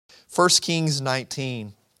1 Kings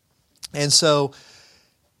 19. And so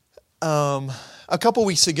a couple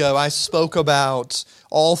weeks ago, I spoke about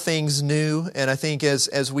all things new, and I think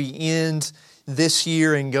as we end this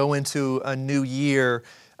year and go into a new year,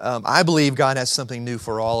 I believe God has something new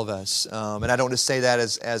for all of us. And I don't just say that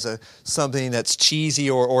as something that's cheesy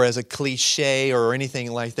or as a cliche or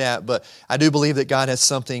anything like that, but I do believe that God has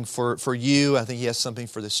something for you. I think He has something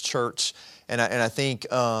for this church. And I think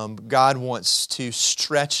God wants to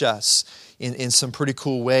stretch us in some pretty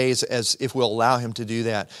cool ways as if we'll allow Him to do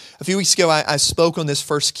that. A few weeks ago, I spoke on this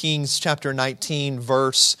 1 Kings chapter 19,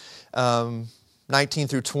 verse 19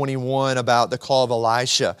 through 21 about the call of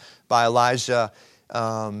Elisha by Elijah.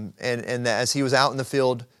 And as he was out in the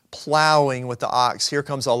field plowing with the ox, here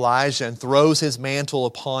comes Elijah and throws his mantle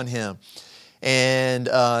upon him and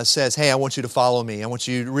says, hey, I want you to follow me. I want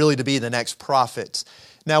you really to be the next prophet.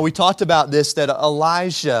 Now, we talked about this, that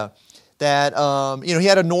Elijah, that he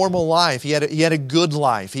had a normal life. He had a good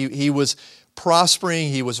life. He was prospering.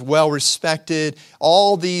 He was well respected.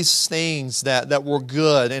 All these things that were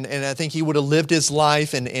good. And I think he would have lived his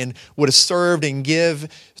life and would have served and give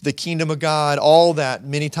the kingdom of God, all that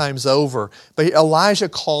many times over. But Elijah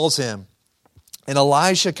calls him. And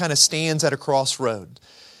Elijah kind of stands at a crossroad.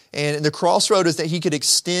 And the crossroad is that he could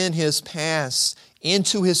extend his past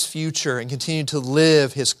into his future and continue to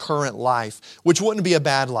live his current life, which wouldn't be a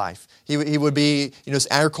bad life. He would be, this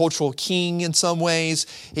agricultural king in some ways.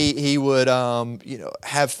 He would,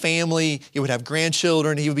 have family. He would have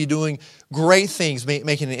grandchildren. He would be doing great things,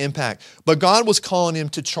 making an impact. But God was calling him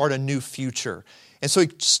to chart a new future. And so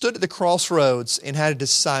he stood at the crossroads and had to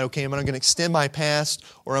decide, okay, am I going to extend my past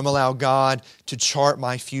or am I going to allow God to chart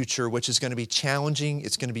my future, which is going to be challenging,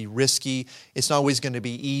 it's going to be risky, it's not always going to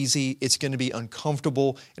be easy, it's going to be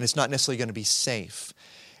uncomfortable, and it's not necessarily going to be safe.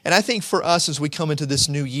 And I think for us as we come into this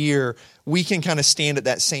new year, we can kind of stand at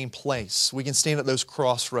that same place. We can stand at those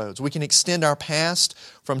crossroads. We can extend our past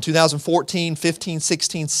from 2014, 15,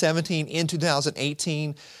 16, 17, in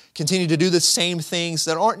 2018, continue to do the same things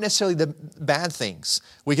that aren't necessarily the bad things.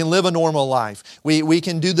 We can live a normal life. We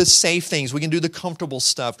can do the safe things. We can do the comfortable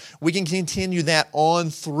stuff. We can continue that on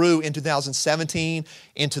through in 2017,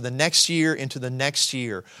 into the next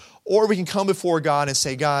year. Or we can come before God and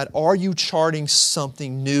say, God, are you charting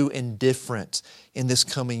something new and different in this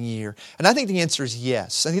coming year? And I think the answer is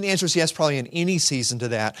yes. I think the answer is yes probably in any season to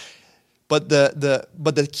that. But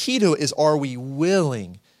the key to it is, are we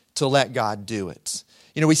willing to let God do it?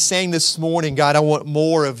 We sang this morning, God, I want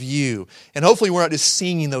more of you. And hopefully we're not just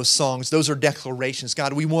singing those songs. Those are declarations.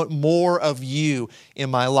 God, we want more of you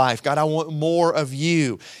in my life. God, I want more of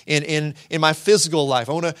you in my physical life.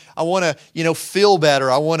 I want to feel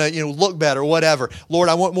better. I want to look better, whatever. Lord,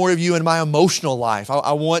 I want more of you in my emotional life.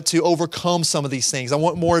 I want to overcome some of these things. I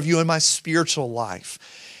want more of you in my spiritual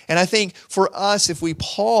life. And I think for us, if we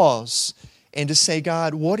pause and to say,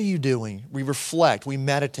 God, what are you doing? We reflect, we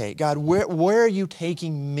meditate. God, where are you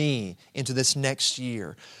taking me into this next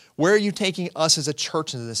year? Where are you taking us as a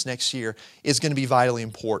church into this next year is going to be vitally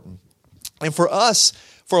important. And for us,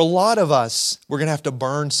 for a lot of us, we're going to have to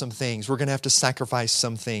burn some things. We're going to have to sacrifice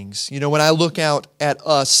some things. When I look out at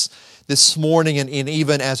us this morning and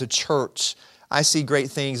even as a church, I see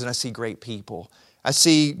great things and I see great people. I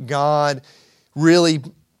see God really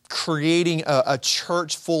creating a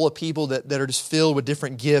church full of people that are just filled with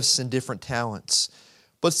different gifts and different talents.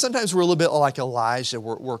 But sometimes we're a little bit like Elijah.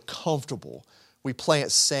 We're comfortable. We play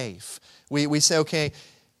it safe. We say, okay,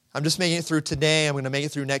 I'm just making it through today. I'm going to make it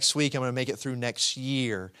through next week. I'm going to make it through next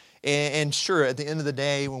year. And sure, at the end of the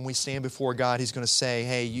day, when we stand before God, He's going to say,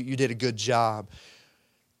 hey, you did a good job.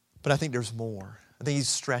 But I think there's more. I think He's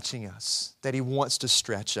stretching us, that He wants to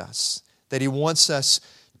stretch us, that He wants us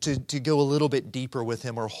to go a little bit deeper with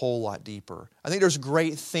Him or a whole lot deeper. I think there's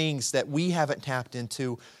great things that we haven't tapped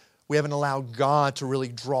into. We haven't allowed God to really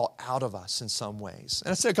draw out of us in some ways.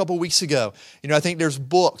 And I said a couple of weeks ago, I think there's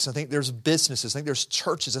books, I think there's businesses, I think there's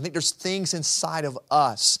churches, I think there's things inside of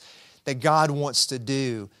us that God wants to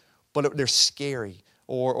do, but they're scary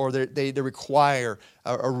or they require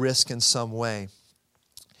a risk in some way.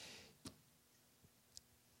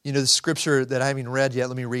 The scripture that I haven't even read yet,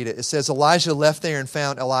 let me read it. It says, Elijah left there and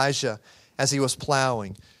found Elijah as he was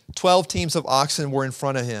plowing. 12 teams of oxen were in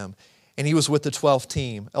front of him, and he was with the 12th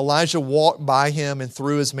team. Elijah walked by him and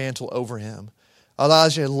threw his mantle over him.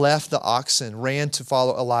 Elijah left the oxen, ran to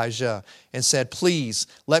follow Elijah, and said, please,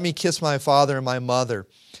 let me kiss my father and my mother,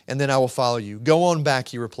 and then I will follow you. Go on back,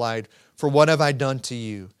 he replied, for what have I done to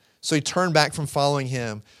you? So he turned back from following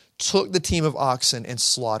him, took the team of oxen, and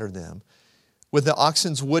slaughtered them. With the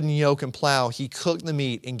oxen's wooden yoke and plow, he cooked the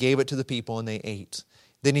meat and gave it to the people, and they ate.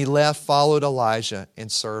 Then he left, followed Elijah,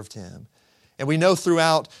 and served him. And we know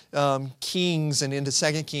throughout Kings and into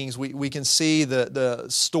 2 Kings, we can see the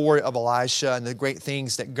story of Elisha and the great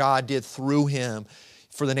things that God did through him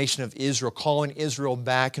for the nation of Israel, calling Israel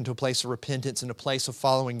back into a place of repentance and a place of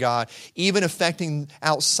following God, even affecting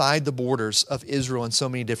outside the borders of Israel in so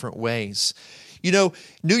many different ways. You know,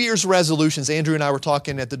 New Year's resolutions, Andrew and I were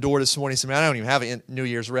talking at the door this morning. He said, man, I don't even have a New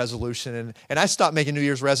Year's resolution. And I stopped making New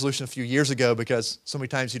Year's resolution a few years ago because so many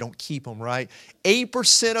times you don't keep them, right?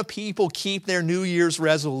 8% of people keep their New Year's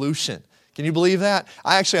resolution. Can you believe that?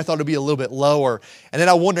 I thought it would be a little bit lower. And then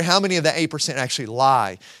I wonder how many of that 8% actually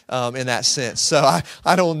lie in that sense. So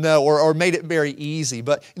I don't know, or made it very easy.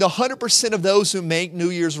 But 100% of those who make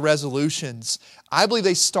New Year's resolutions, I believe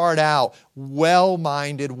they start out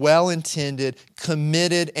well-minded, well-intended,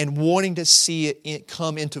 committed, and wanting to see it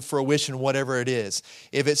come into fruition, whatever it is.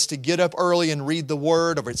 If it's to get up early and read the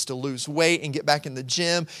Word, or if it's to lose weight and get back in the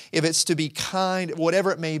gym, if it's to be kind,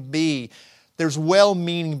 whatever it may be, there's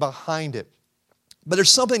well-meaning behind it. But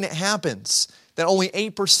there's something that happens that only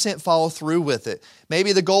 8% follow through with it.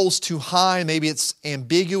 Maybe the goal's too high, maybe it's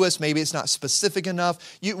ambiguous, maybe it's not specific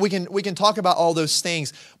enough. We can talk about all those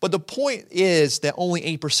things, but the point is that only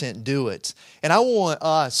 8% do it. And I want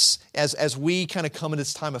us, as we kind of come into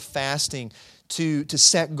this time of fasting, to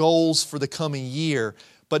set goals for the coming year,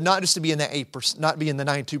 but not just to be in that 8%, not be in the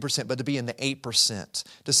 92%, but to be in the 8%.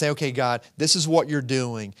 To say, okay, God, this is what you're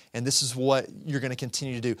doing, and this is what you're going to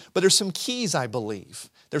continue to do. But there's some keys, I believe.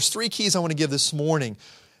 There's 3 keys I want to give this morning.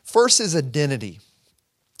 First is identity.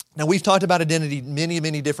 Now, we've talked about identity many,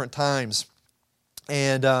 many different times,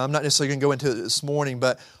 and I'm not necessarily going to go into it this morning,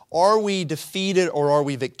 but are we defeated or are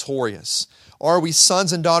we victorious? Are we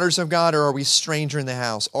sons and daughters of God, or are we stranger in the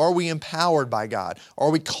house? Are we empowered by God?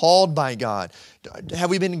 Are we called by God?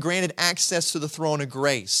 Have we been granted access to the throne of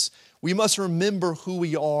grace? We must remember who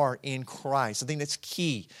we are in Christ. I think that's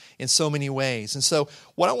key in so many ways. And so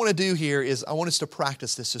what I want to do here is I want us to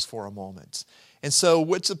practice this just for a moment. And so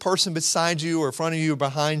what's the person beside you or in front of you or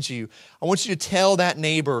behind you? I want you to tell that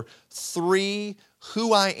neighbor 3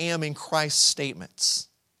 who I am in Christ statements.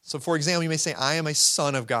 So for example, you may say, I am a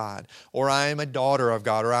son of God, or I am a daughter of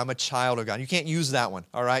God, or I'm a child of God. You can't use that one,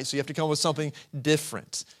 all right? So you have to come up with something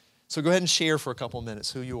different. So go ahead and share for a couple of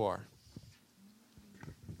minutes who you are.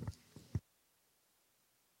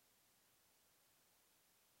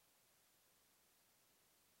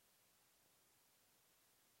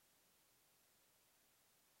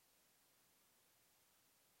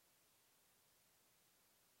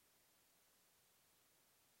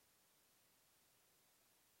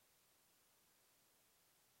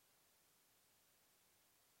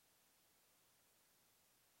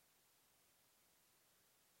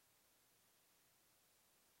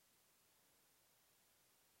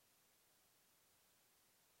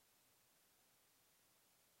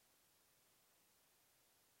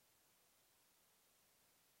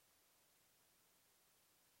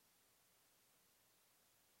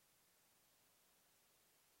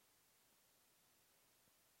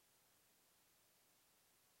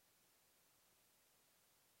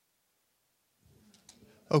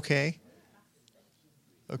 Okay,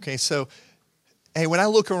 so, hey, when I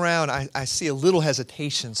look around, I see a little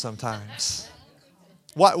hesitation sometimes.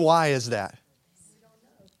 Why is that?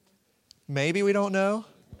 Maybe we don't know?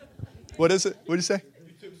 What is it? What did you say?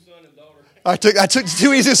 You took son and daughter. I took the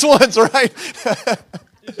 2 easiest ones, right?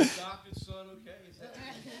 Is adopted son okay? Is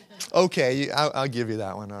that... Okay, I'll give you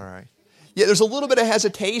that one, all right. Yeah, there's a little bit of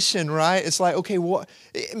hesitation, right? It's like, okay, what?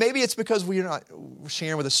 Maybe it's because we're not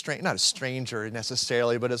sharing with not a stranger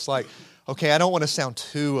necessarily, but it's like, okay, I don't want to sound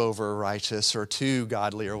too over-righteous or too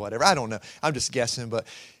godly or whatever. I don't know. I'm just guessing, but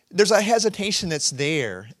there's a hesitation that's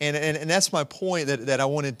there. And that's my point that I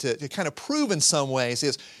wanted to kind of prove in some ways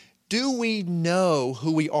is, do we know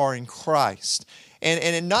who we are in Christ?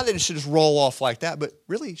 And not that it should just roll off like that, but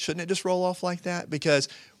really, shouldn't it just roll off like that? Because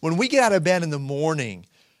when we get out of bed in the morning,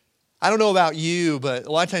 I don't know about you, but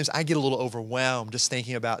a lot of times I get a little overwhelmed just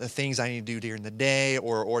thinking about the things I need to do during the day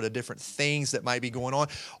or the different things that might be going on.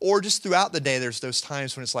 Or just throughout the day, there's those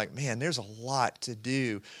times when it's like, man, there's a lot to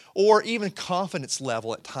do. Or even confidence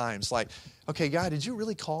level at times, like, okay, God, did you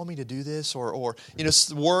really call me to do this? Or you know,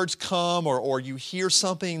 words come, or you hear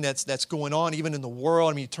something that's going on even in the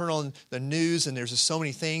world. I mean, you turn on the news and there's just so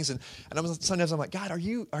many things. And sometimes I'm like, God, are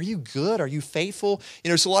you good? Are you faithful? You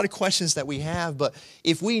know, there's a lot of questions that we have. But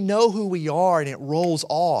if we know who we are and it rolls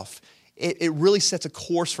off, it really sets a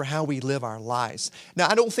course for how we live our lives. Now,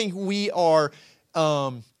 I don't think we are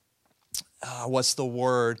what's the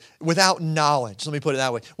word? Without knowledge. Let me put it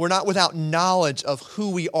that way. We're not without knowledge of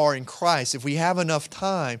who we are in Christ. If we have enough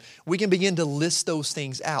time, we can begin to list those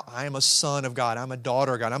things out. I am a son of God. I'm a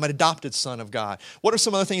daughter of God. I'm an adopted son of God. What are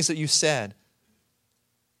some other things that you said?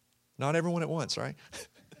 Not everyone at once, right?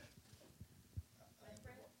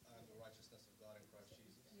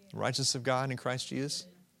 Righteousness of God in Christ Jesus.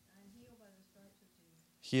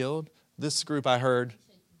 Healed. This group I heard.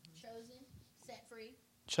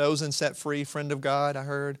 Chosen, set free, friend of God, I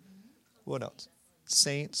heard. What else?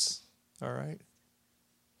 Saints. All right.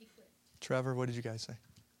 Trevor, what did you guys say?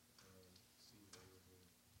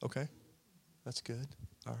 Okay. That's good.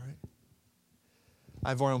 All right.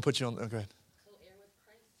 I've already put you on. Oh, go ahead.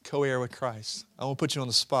 Co-heir with Christ. I won't put you on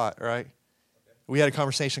the spot, all right? We had a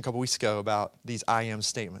conversation a couple weeks ago about these I am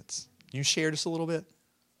statements. Can you share just a little bit?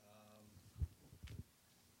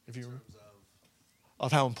 If you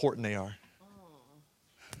of how important they are.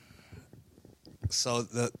 So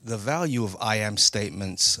the value of I am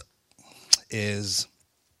statements is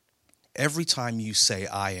every time you say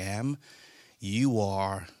I am, you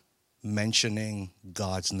are mentioning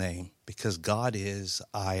God's name because God is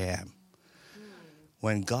I am.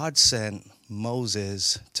 When God sent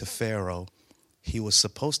Moses to Pharaoh, he was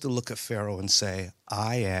supposed to look at Pharaoh and say,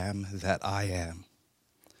 I am that I am.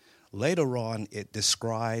 Later on, it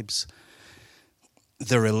describes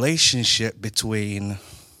the relationship between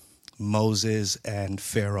Moses and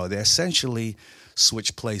Pharaoh. They essentially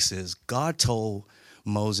switched places. God told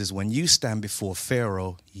Moses, when you stand before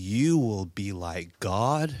Pharaoh, you will be like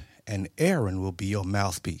God and Aaron will be your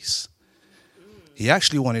mouthpiece. He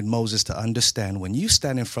actually wanted Moses to understand when you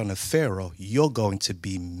stand in front of Pharaoh, you're going to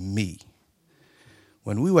be me.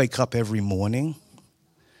 When we wake up every morning,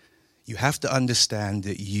 you have to understand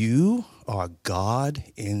that you are God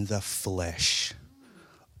in the flesh.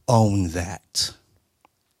 Own that.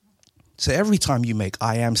 So every time you make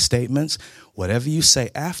I am statements, whatever you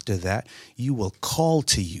say after that, you will call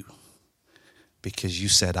to you because you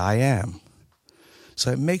said I am.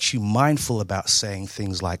 So it makes you mindful about saying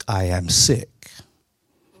things like I am sick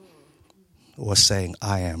or saying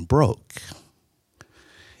I am broke.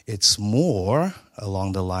 It's more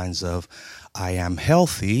along the lines of I am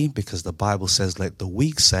healthy because the Bible says let the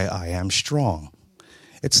weak say I am strong.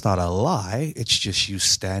 It's not a lie. It's just you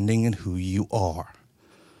standing in who you are.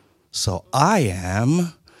 So I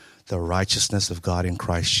am the righteousness of God in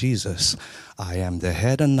Christ Jesus. I am the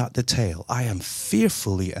head and not the tail. I am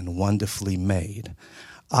fearfully and wonderfully made.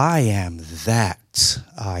 I am that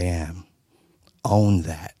I am. Own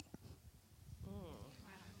that.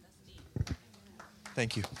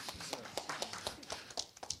 Thank you.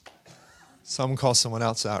 Someone call someone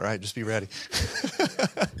else out, right? Just be ready.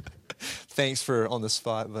 Thanks for on the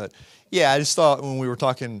spot. But yeah, I just thought when we were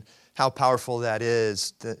talking how powerful that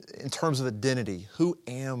is in terms of identity. Who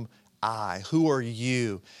am I? Who are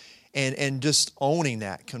you? And just owning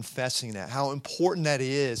that, confessing that, how important that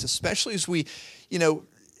is, especially as we,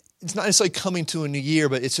 it's not necessarily coming to a new year,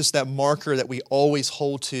 but it's just that marker that we always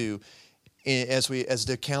hold to as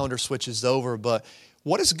the calendar switches over. But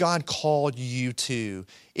what has God called you to?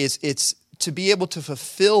 It's to be able to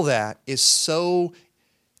fulfill that is so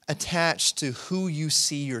attached to who you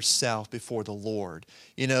see yourself before the Lord.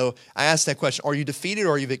 I asked that question, are you defeated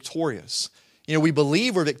or are you victorious? We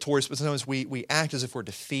believe we're victorious, but sometimes we act as if we're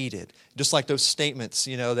defeated. Just like those statements,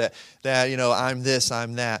 that I'm this,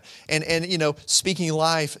 I'm that. And speaking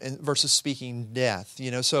life versus speaking death.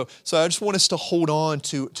 So I just want us to hold on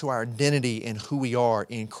to our identity and who we are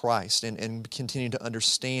in Christ and continue to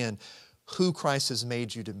understand who Christ has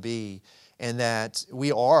made you to be. And that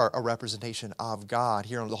we are a representation of God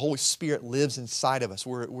here. The Holy Spirit lives inside of us.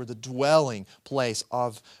 We're the dwelling place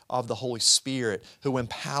of the Holy Spirit who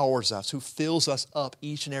empowers us, who fills us up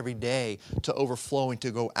each and every day to overflowing to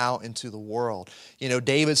go out into the world.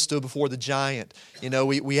 David stood before the giant.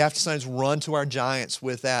 We have to sometimes run to our giants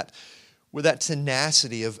with that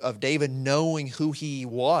tenacity of David knowing who he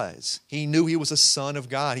was. He knew he was a son of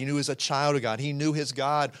God. He knew he was a child of God. He knew his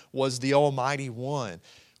God was the Almighty One.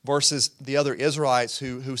 Versus the other Israelites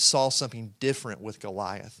who saw something different with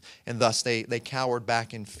Goliath, and thus they cowered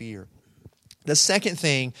back in fear. The second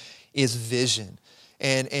thing is vision,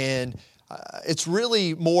 and it's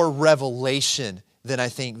really more revelation than I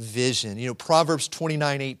think vision. Proverbs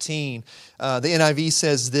 29:18, the NIV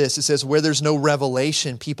says this. It says, "Where there's no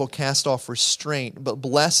revelation, people cast off restraint, but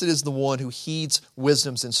blessed is the one who heeds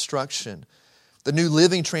wisdom's instruction." The New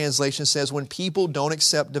Living Translation says, when people don't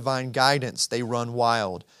accept divine guidance, they run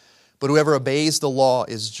wild. But whoever obeys the law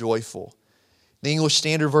is joyful. The English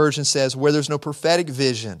Standard Version says, where there's no prophetic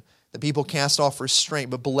vision, the people cast off restraint,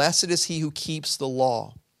 but blessed is he who keeps the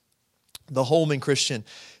law. The Holman Christian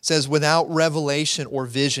says, without revelation or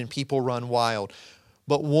vision, people run wild.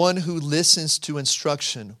 But one who listens to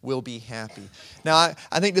instruction will be happy. Now,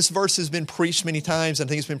 I think this verse has been preached many times. I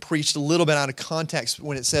think it's been preached a little bit out of context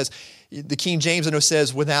when it says, the King James, I know,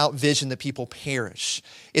 says, without vision, the people perish.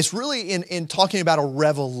 It's really in talking about a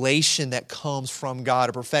revelation that comes from God,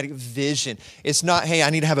 a prophetic vision. It's not, hey, I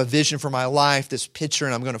need to have a vision for my life, this picture,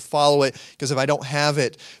 and I'm going to follow it, because if I don't have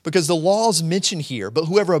it, because the law is mentioned here, but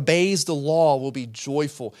whoever obeys the law will be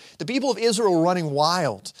joyful. The people of Israel were running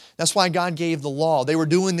wild. That's why God gave the law. They were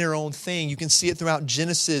doing their own thing. You can see it throughout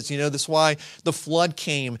Genesis. That's why the flood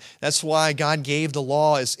came. That's why God gave the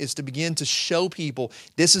law, is to begin to show people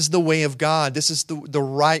this is the way of God. This is the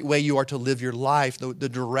right way you are to live your life, the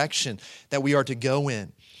direction that we are to go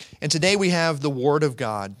in. And today we have the Word of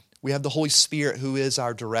God. We have the Holy Spirit, who is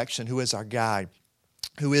our direction, who is our guide,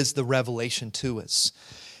 who is the revelation to us.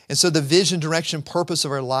 And so the vision, direction, purpose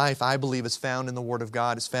of our life, I believe, is found in the Word of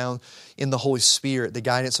God. It's found in the Holy Spirit, the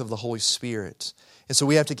guidance of the Holy Spirit. And so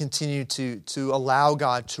we have to continue to allow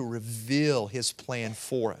God to reveal His plan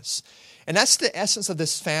for us. And that's the essence of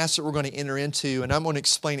this fast that we're going to enter into. And I'm going to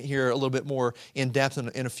explain it here a little bit more in depth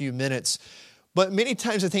in a few minutes. But many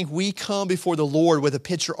times I think we come before the Lord with a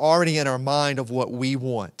picture already in our mind of what we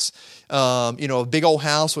want. A big old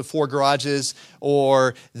house with 4 garages,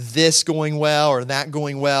 or this going well or that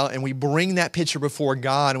going well. And we bring that picture before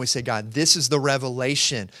God and we say, God, this is the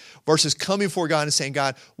revelation. Versus coming before God and saying,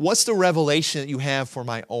 God, what's the revelation that you have for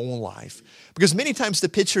my own life? Because many times the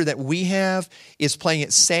picture that we have is playing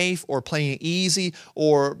it safe or playing it easy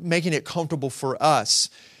or making it comfortable for us.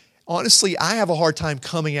 Honestly, I have a hard time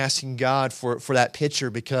coming asking God for that picture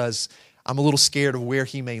because I'm a little scared of where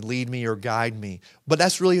He may lead me or guide me. But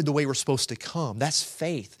that's really the way we're supposed to come. That's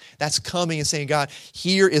faith. That's coming and saying, God,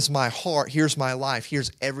 here is my heart. Here's my life.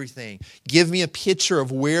 Here's everything. Give me a picture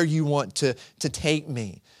of where you want to take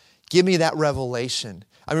me. Give me that revelation.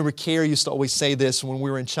 I remember Carrie used to always say this when we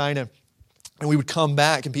were in China. And we would come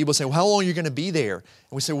back and people would say, well, how long are you going to be there? And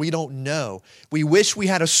we said, we don't know. We wish we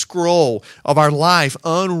had a scroll of our life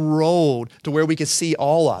unrolled to where we could see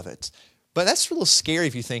all of it. But that's a little scary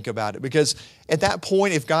if you think about it, because at that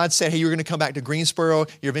point, if God said, hey, you're going to come back to Greensboro,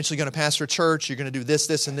 you're eventually going to pastor a church, you're going to do this,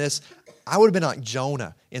 this, and this, I would have been like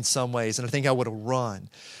Jonah in some ways, and I think I would have run.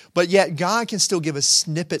 But yet God can still give us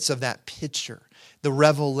snippets of that picture, the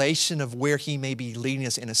revelation of where He may be leading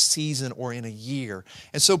us in a season or in a year.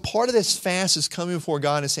 And so part of this fast is coming before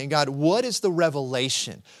God and saying, God, what is the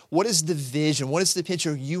revelation? What is the vision? What is the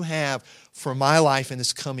picture you have for my life in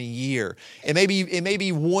this coming year? It may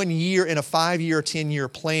be 1 year in a 5-year or 10-year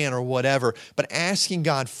plan or whatever, but asking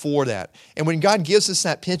God for that. And when God gives us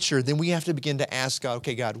that picture, then we have to begin to ask God,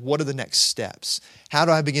 okay, God, what are the next steps? How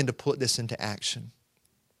do I begin to put this into action?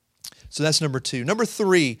 So that's number 2. Number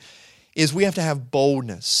 3 is we have to have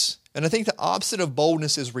boldness. And I think the opposite of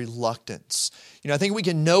boldness is reluctance. I think we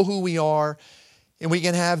can know who we are and we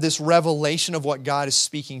can have this revelation of what God is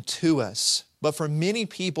speaking to us. But for many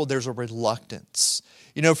people, there's a reluctance.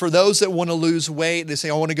 For those that want to lose weight, they say,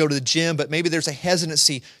 I want to go to the gym, but maybe there's a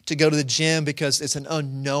hesitancy to go to the gym because it's an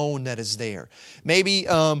unknown that is there. Maybe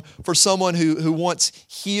for someone who wants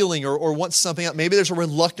healing or wants something else, maybe there's a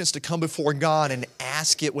reluctance to come before God and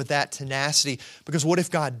ask it with that tenacity, because what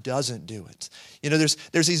if God doesn't do it?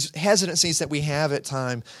 There's these hesitancies that we have at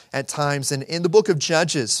times. And in the book of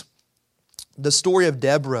Judges, the story of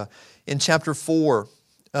Deborah in chapter 4,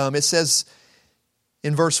 it says,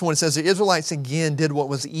 in verse 1, it says, the Israelites again did what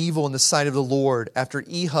was evil in the sight of the Lord after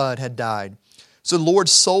Ehud had died. So the Lord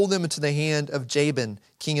sold them into the hand of Jabin,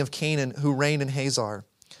 king of Canaan, who reigned in Hazor.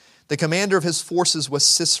 The commander of his forces was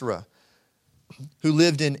Sisera, who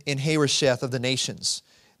lived in Harosheth of the nations.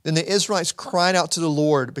 Then the Israelites cried out to the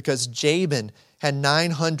Lord because Jabin had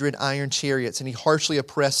 900 iron chariots, and he harshly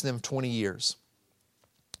oppressed them 20 years.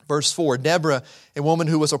 Verse 4, Deborah, a woman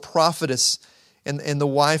who was a prophetess and the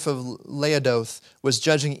wife of Laodoth, was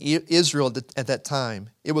judging Israel at that time.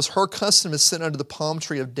 It was her custom to sit under the palm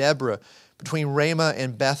tree of Deborah between Ramah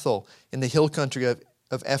and Bethel in the hill country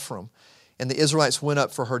of Ephraim. And the Israelites went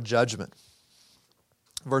up for her judgment.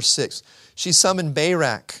 Verse 6, she summoned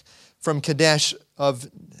Barak from Kadesh of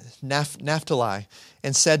Naphtali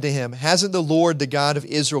and said to him, hasn't the Lord, the God of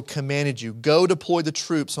Israel, commanded you, go deploy the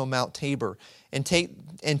troops on Mount Tabor and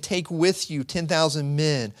take with you 10,000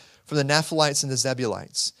 men from the Naphtalites and the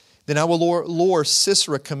Zebulites. Then I will lure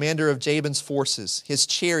Sisera, commander of Jabin's forces, his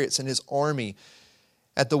chariots and his army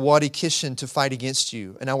at the Wadi Kishon to fight against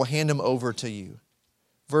you, and I will hand him over to you.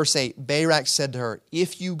 Verse 8, Barak said to her,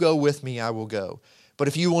 if you go with me, I will go. But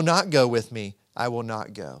if you will not go with me, I will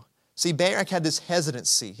not go. See, Barak had this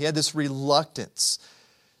hesitancy. He had this reluctance.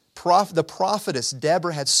 The prophetess,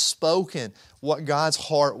 Deborah, had spoken what God's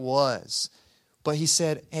heart was. But he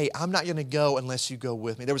said, hey, I'm not going to go unless you go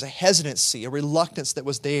with me. There was a hesitancy, a reluctance that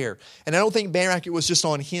was there. And I don't think, Barak, it was just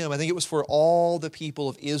on him. I think it was for all the people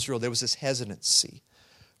of Israel. There was this hesitancy.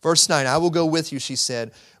 Verse 9, I will go with you, she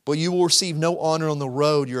said, but you will receive no honor on the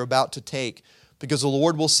road you're about to take, because the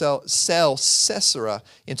Lord will sell Sisera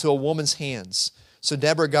into a woman's hands. So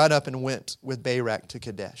Deborah got up and went with Barak to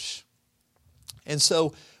Kadesh. And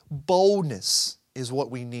so boldness is what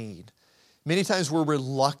we need. Many times we're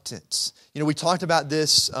reluctant. We talked about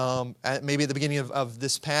this maybe at the beginning of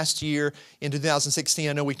this past year in 2016.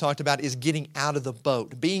 I know we talked about is getting out of the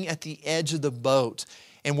boat, being at the edge of the boat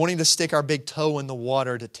and wanting to stick our big toe in the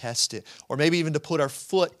water to test it, or maybe even to put our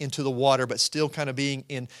foot into the water, but still kind of being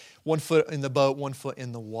in one foot in the boat, one foot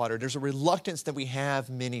in the water. There's a reluctance that we have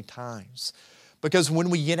many times. Because when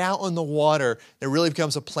we get out on the water, there really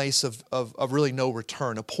becomes a place of really no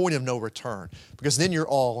return, a point of no return. Because then you're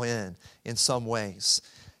all in some ways,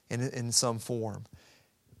 in some form.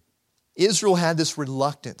 Israel had this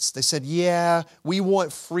reluctance. They said, yeah, we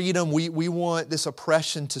want freedom. We want this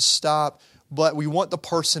oppression to stop, but we want the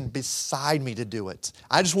person beside me to do it.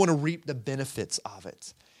 I just want to reap the benefits of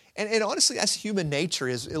it. And honestly, that's human nature.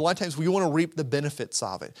 Is a lot of times we want to reap the benefits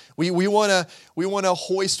of it. We want to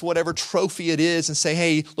hoist whatever trophy it is and say,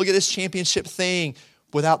 hey, look at this championship thing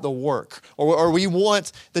without the work. Or we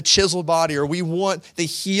want the chiseled body, or we want the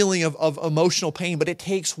healing of emotional pain, but it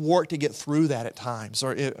takes work to get through that at times,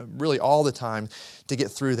 or really all the time to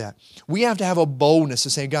get through that. We have to have a boldness to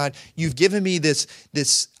say, God, you've given me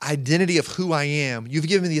this identity of who I am. You've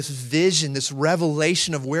given me this vision, this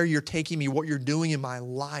revelation of where you're taking me, what you're doing in my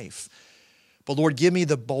life. But Lord, give me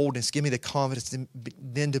the boldness, give me the confidence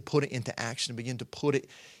then to put it into action, begin to put it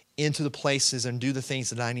into the places and do the things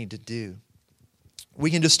that I need to do. We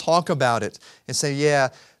can just talk about it and say, yeah,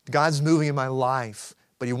 God's moving in my life,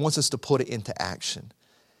 but He wants us to put it into action.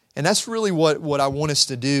 And that's really what I want us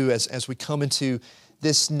to do as we come into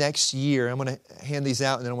this next year. I'm going to hand these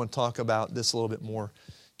out, and then I want to talk about this a little bit more.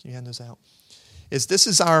 Can you hand those out? This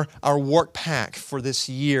is our work pack for this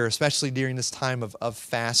year, especially during this time of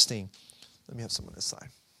fasting. Let me have some on this side.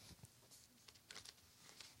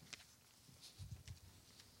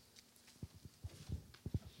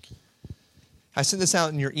 I sent this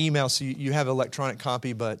out in your email, so you have an electronic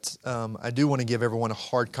copy, but I do want to give everyone a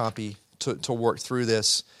hard copy to work through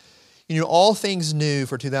this. All things new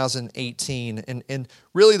for 2018, and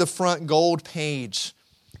really the front gold page.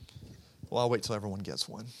 Well, I'll wait till everyone gets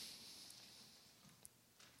one.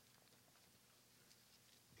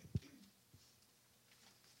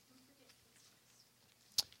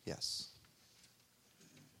 Yes.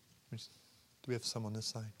 Do we have some on this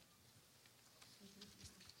side?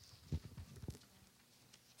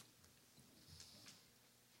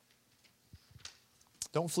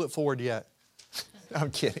 Don't flip forward yet.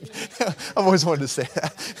 I'm kidding. I've always wanted to say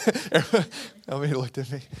that. Everybody looked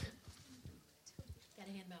at me. Got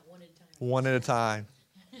to hand them out one at a time. One at a time.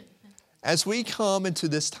 As we come into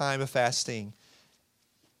this time of fasting,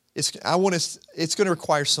 it's going to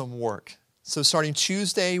require some work. So starting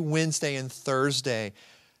Tuesday, Wednesday, and Thursday,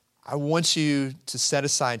 I want you to set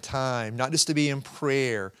aside time, not just to be in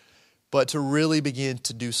prayer, but to really begin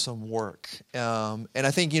to do some work. And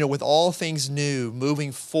I think, with all things new,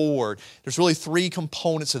 moving forward, there's really three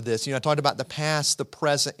components of this. I talked about the past, the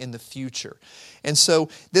present, and the future. And so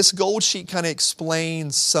this gold sheet kind of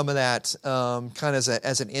explains some of that kind of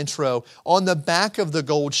as an intro. On the back of the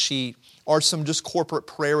gold sheet are some just corporate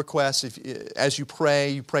prayer requests. As you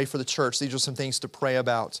pray for the church. These are some things to pray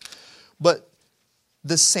about. But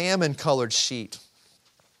the salmon-colored sheet,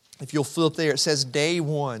 if you'll flip there, it says day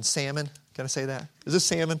one, salmon. Can I say that? Is this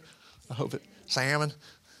salmon? I hope it. Salmon.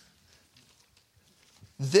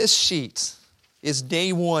 This sheet is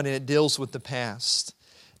day one, and it deals with the past.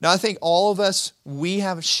 Now, I think all of us, we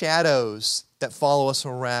have shadows that follow us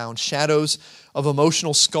around, shadows of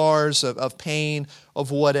emotional scars, of pain,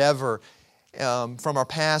 of whatever, from our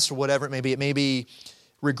past or whatever it may be. It may be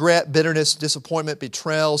regret, bitterness, disappointment,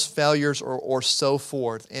 betrayals, failures, or so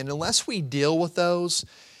forth. And unless we deal with those,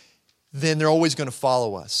 then they're always going to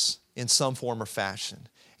follow us in some form or fashion.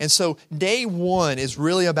 And so day one is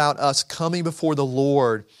really about us coming before the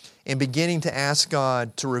Lord and beginning to ask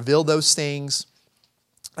God to reveal those things,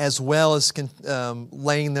 as well as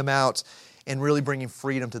laying them out and really bringing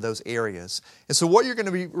freedom to those areas. And so what you're going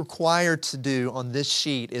to be required to do on this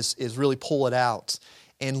sheet is really pull it out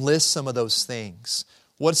and list some of those things.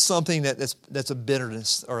 What's something that's a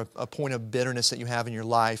bitterness or a point of bitterness that you have in your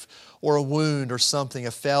life, or a wound or something,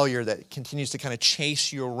 a failure that continues to kind of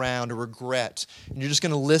chase you around, a regret? And you're just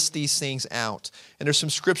going to list these things out. And there's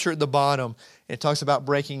some scripture at the bottom. And it talks about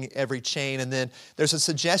breaking every chain. And then there's a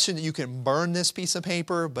suggestion that you can burn this piece of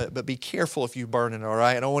paper, but be careful if you burn it, all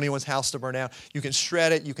right? I don't want anyone's house to burn down. You can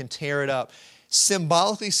shred it. You can tear it up.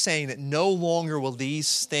 Symbolically saying that no longer will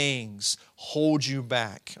these things hold you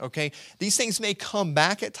back, okay? These things may come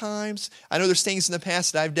back at times. I know there's things in the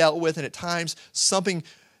past that I've dealt with, and at times something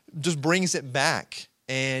just brings it back.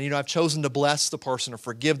 And, I've chosen to bless the person or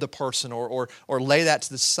forgive the person or lay that to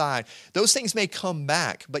the side. Those things may come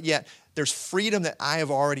back, but yet there's freedom that I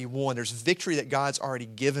have already won. There's victory that God's already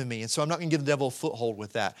given me. And so I'm not going to give the devil a foothold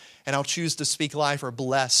with that. And I'll choose to speak life or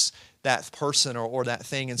bless that person or that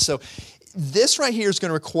thing. And so this right here is going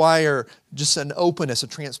to require just an openness, a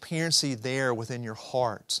transparency there within your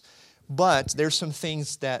heart. But there's some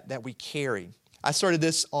things that we carry. I started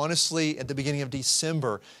this honestly at the beginning of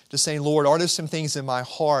December, just saying, Lord, are there some things in my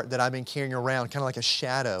heart that I've been carrying around, kind of like a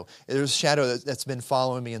shadow? There's a shadow that's been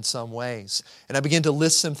following me in some ways. And I began to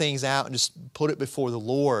list some things out and just put it before the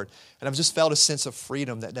Lord. And I've just felt a sense of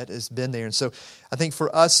freedom that has been there. And so I think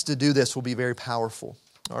for us to do this will be very powerful.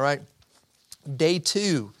 All right? Day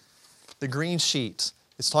 2. The green sheet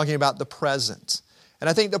is talking about the present. And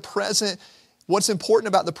I think the present, what's important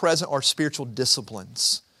about the present are spiritual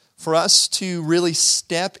disciplines. For us to really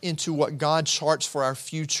step into what God charts for our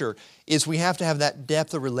future is we have to have that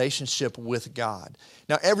depth of relationship with God.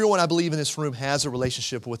 Now, everyone I believe in this room has a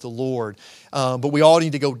relationship with the Lord, but we all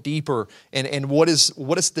need to go deeper. And what is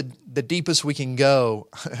the deepest we can go?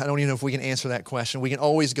 I don't even know if we can answer that question. We can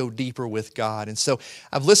always go deeper with God. And so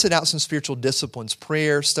I've listed out some spiritual disciplines: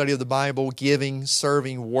 prayer, study of the Bible, giving,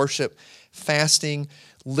 serving, worship, fasting,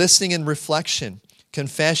 listening and reflection,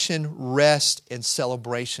 confession, rest, and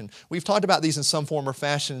celebration. We've talked about these in some form or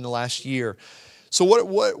fashion in the last year. So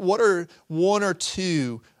what are one or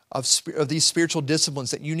two of these spiritual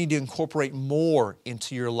disciplines that you need to incorporate more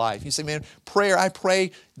into your life? You say, man, prayer, I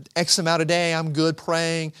pray X amount a day, I'm good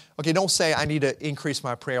praying. Okay, don't say I need to increase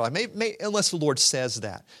my prayer life, unless the Lord says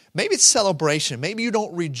that. Maybe it's celebration. Maybe you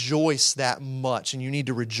don't rejoice that much and you need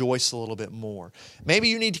to rejoice a little bit more. Maybe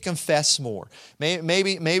you need to confess more.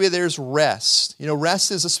 Maybe there's rest.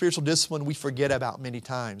 Rest is a spiritual discipline we forget about many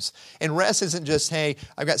times. And rest isn't just, hey,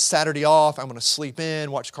 I've got Saturday off, I'm going to sleep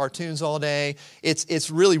in, watch cartoons all day. It's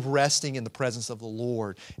really resting in the presence of the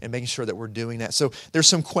Lord and making sure that we're doing that. So there's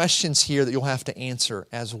some questions here that you'll have to answer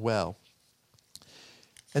as well.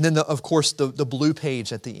 And then, of course, the blue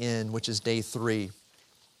page at the end, which is day 3.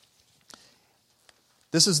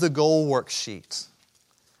 This is the goal worksheet,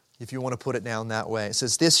 if you want to put it down that way. It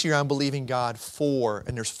says, this year I'm believing God for,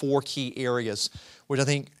 and there's 4 key areas, which I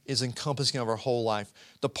think is encompassing of our whole life.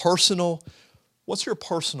 The personal, what's your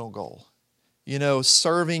personal goal?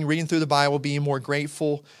 Serving, reading through the Bible, being more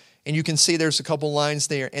grateful. And you can see there's a couple lines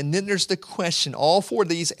there. And then there's the question. All 4 of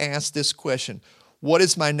these ask this question: what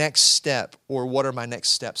is my next step, or what are my next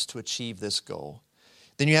steps to achieve this goal?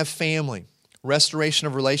 Then you have family, restoration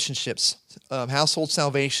of relationships, household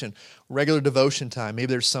salvation, regular devotion time. Maybe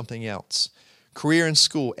there's something else. Career and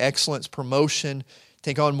school, excellence, promotion,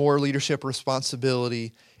 take on more leadership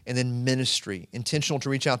responsibility, and then ministry, intentional to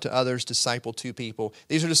reach out to others, disciple 2 people.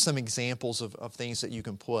 These are just some examples of things that you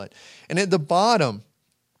can put. And at the bottom,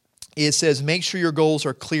 it says, make sure your goals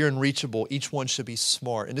are clear and reachable. Each one should be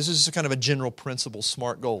SMART. And this is just kind of a general principle,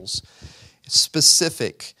 SMART goals.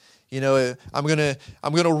 Specific. I'm gonna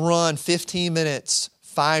run 15 minutes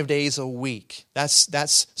 5 days a week.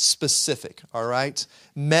 That's specific, all right?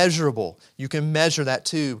 Measurable. You can measure that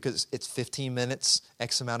too, because it's 15 minutes,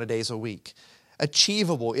 X amount of days a week.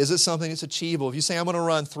 Achievable. Is it something that's achievable? If you say, I'm going to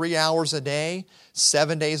run 3 hours a day,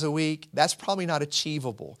 7 days a week, that's probably not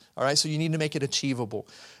achievable. All right, so you need to make it achievable.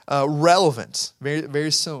 Relevant. Very,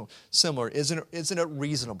 very similar. Isn't it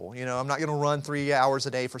reasonable? I'm not going to run 3 hours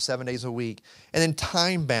a day for 7 days a week. And then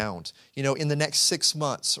time bound. In the next 6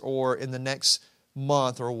 months or in the next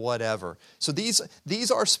month or whatever. So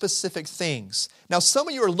these are specific things. Now, some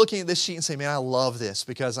of you are looking at this sheet and saying, man, I love this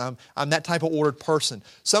because I'm that type of ordered person.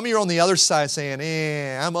 Some of you are on the other side saying,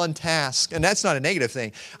 I'm untasked. And that's not a negative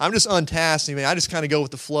thing. I'm just untasked. I just kind of go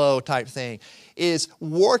with the flow type thing. Is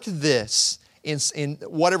work this in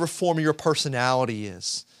whatever form your personality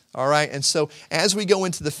is. All right? And so as we go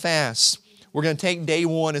into the fast, we're going to take day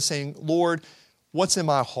 1 and saying, Lord, what's in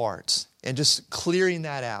my heart? And just clearing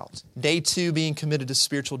that out. Day 2, being committed to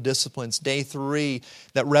spiritual disciplines. Day 3,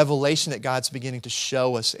 that revelation that God's beginning to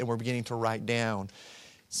show us and we're beginning to write down.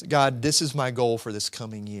 So God, this is my goal for this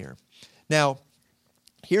coming year. Now,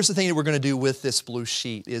 here's the thing that we're going to do with this blue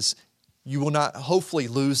sheet is you will not hopefully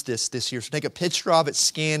lose this year. So take a picture of it,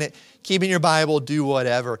 scan it, keep it in your Bible, do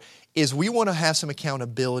whatever. Is we want to have some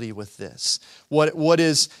accountability with this. What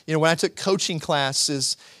is, when I took coaching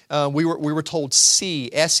classes, we were told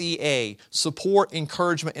SEA, support,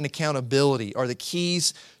 encouragement, and accountability are the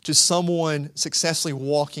keys to someone successfully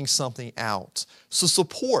walking something out. So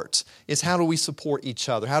support is how do we support each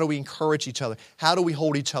other? How do we encourage each other? How do we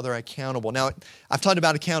hold each other accountable? Now, I've talked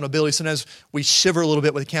about accountability. Sometimes we shiver a little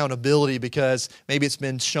bit with accountability because maybe it's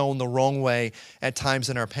been shown the wrong way at times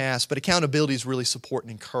in our past. But accountability is really support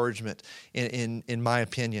and encouragement, in my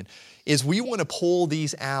opinion, is we want to pull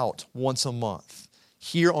these out once a month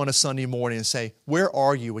here on a Sunday morning and say, where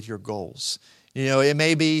are you with your goals? It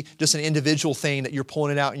may be just an individual thing that you're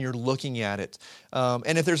pulling it out and you're looking at it.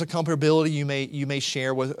 And if there's a comparability, you may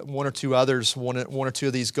share with one or two others one or two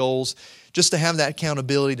of these goals, just to have that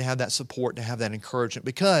accountability, to have that support, to have that encouragement.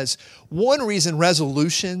 Because one reason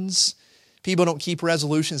people don't keep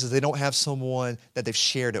resolutions is they don't have someone that they've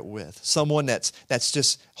shared it with, someone that's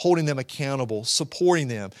just holding them accountable, supporting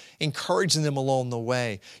them, encouraging them along the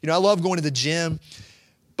way. I love going to the gym.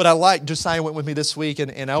 But Josiah went with me this week,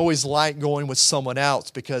 and I always like going with someone else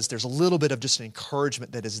because there's a little bit of just an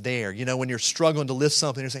encouragement that is there. When you're struggling to lift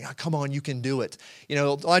something, you're saying, oh, come on, you can do it. A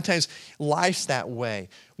lot of times life's that way.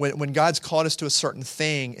 When God's called us to a certain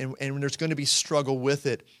thing and when there's going to be struggle with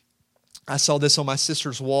it. I saw this on my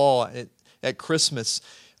sister's wall at Christmas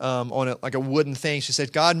on a wooden thing. She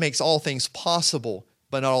said, God makes all things possible,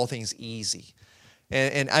 but not all things easy.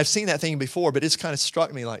 And I've seen that thing before, but it's kind of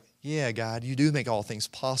struck me like, yeah, God, you do make all things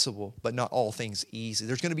possible, but not all things easy.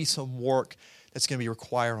 There's going to be some work that's going to be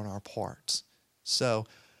required on our parts. So,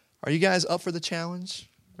 are you guys up for the challenge?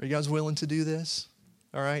 Are you guys willing to do this?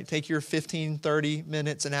 All right, take your 15, 30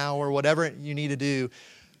 minutes, an hour, whatever you need to do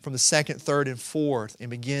from the second, third, and fourth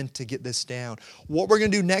and begin to get this down. What we're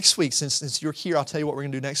going to do next week, since you're here, I'll tell you what we're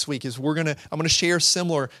going to do next week, is I'm going to share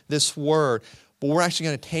this word, but we're actually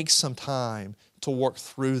going to take some time to work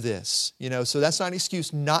through this. So that's not an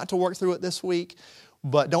excuse not to work through it this week,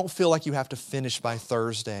 but don't feel like you have to finish by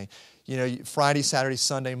Thursday. Friday, Saturday,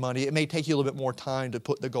 Sunday, Monday, it may take you a little bit more time to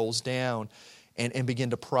put the goals down and begin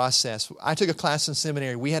to process. I took a class in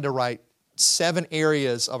seminary. We had to write 7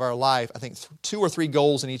 areas of our life, I think 2 or 3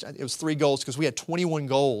 goals in each. It was 3 goals because we had 21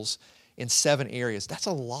 goals in 7 areas. That's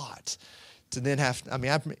a lot to then have. I may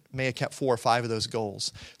have kept 4 or 5 of those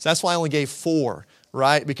goals. So that's why I only gave 4.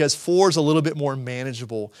 Right? Because 4 is a little bit more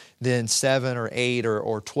manageable than 7 or 8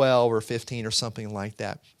 or 12 or 15 or something like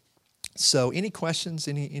that. So any questions,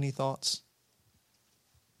 any thoughts?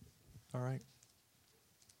 All right.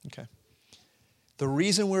 Okay. The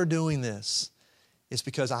reason we're doing this is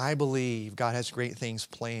because I believe God has great things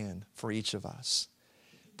planned for each of us.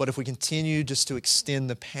 But if we continue just to extend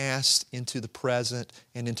the past into the present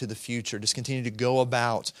and into the future, just continue to go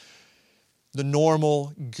about the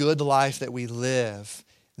normal, good life that we live,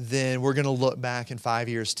 then we're going to look back in 5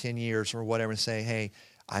 years, 10 years, or whatever and say, hey,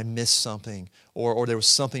 I missed something, or there was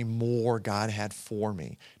something more God had for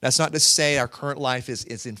me. That's not to say our current life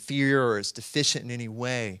is inferior or is deficient in any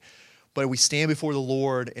way, but we stand before the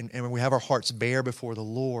Lord and we have our hearts bare before the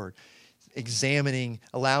Lord,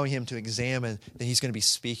 allowing Him to examine, then He's going to be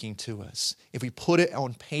speaking to us. If we put it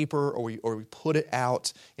on paper or we put it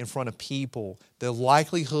out in front of people, the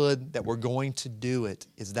likelihood that we're going to do it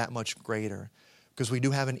is that much greater, because we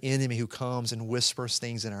do have an enemy who comes and whispers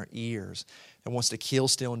things in our ears and wants to kill,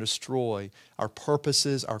 steal, and destroy our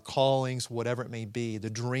purposes, our callings, whatever it may be, the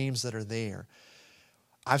dreams that are there.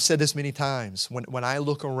 I've said this many times. When I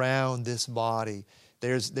look around this body,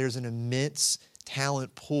 there's an immense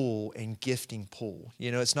talent pool and gifting pool.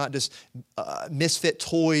 It's not just misfit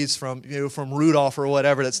toys from Rudolph or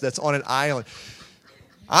whatever that's on an island.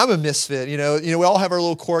 I'm a misfit. We all have our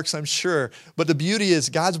little quirks, I'm sure. But the beauty is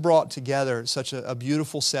God's brought together such a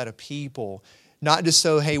beautiful set of people. Not just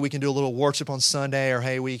so, hey, we can do a little worship on Sunday, or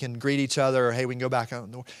hey, we can greet each other, or hey, we can go back out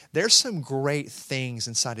in the world. There's some great things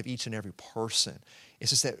inside of each and every person. It's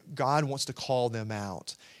just that God wants to call them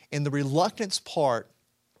out. And the reluctance part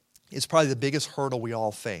is probably the biggest hurdle we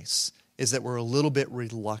all face, is that we're a little bit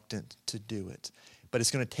reluctant to do it. But it's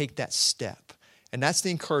going to take that step. And that's the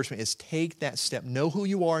encouragement, is take that step. Know who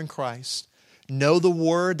you are in Christ. Know the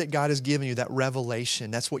word that God has given you, that revelation.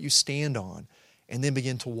 That's what you stand on. And then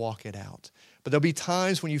begin to walk it out. But there'll be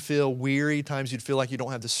times when you feel weary, times you'd feel like you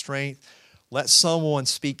don't have the strength. Let someone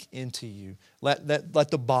speak into you. Let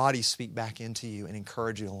the body speak back into you and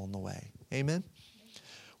encourage you along the way. Amen?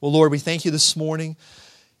 Well, Lord, we thank you this morning.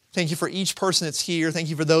 Thank you for each person that's here. Thank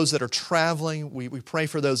you for those that are traveling. We pray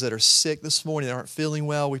for those that are sick this morning, that aren't feeling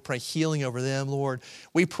well. We pray healing over them, Lord.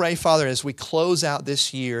 We pray, Father, as we close out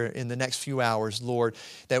this year in the next few hours, Lord,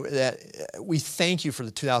 that we thank you for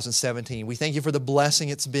the 2017. We thank you for the blessing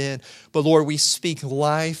it's been. But, Lord, we speak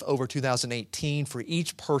life over 2018 for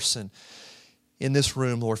each person in this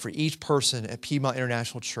room, Lord, for each person at Piedmont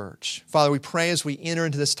International Church. Father, we pray as we enter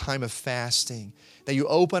into this time of fasting that you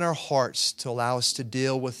open our hearts to allow us to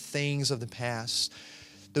deal with things of the past,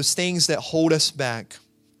 those things that hold us back.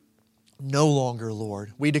 No longer,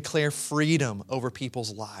 Lord. We declare freedom over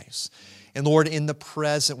people's lives. And Lord, in the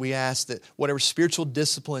present, we ask that whatever spiritual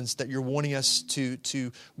disciplines that you're wanting us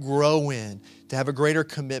to grow in, to have a greater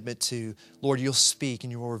commitment to, Lord, you'll speak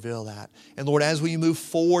and you will reveal that. And Lord, as we move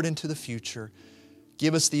forward into the future,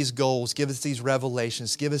 give us these goals, give us these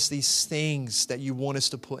revelations, give us these things that you want us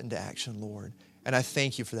to put into action, Lord. And I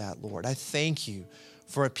thank you for that, Lord. I thank you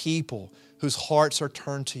for a people whose hearts are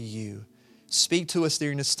turned to you. Speak to us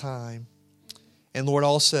during this time. And Lord,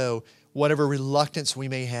 also, whatever reluctance we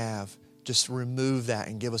may have, just remove that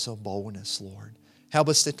and give us a boldness, Lord. Help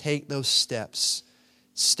us to take those steps,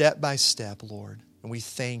 step by step, Lord. And we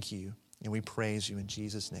thank you and we praise you in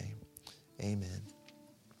Jesus' name. Amen.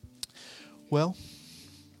 Well,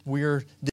 we're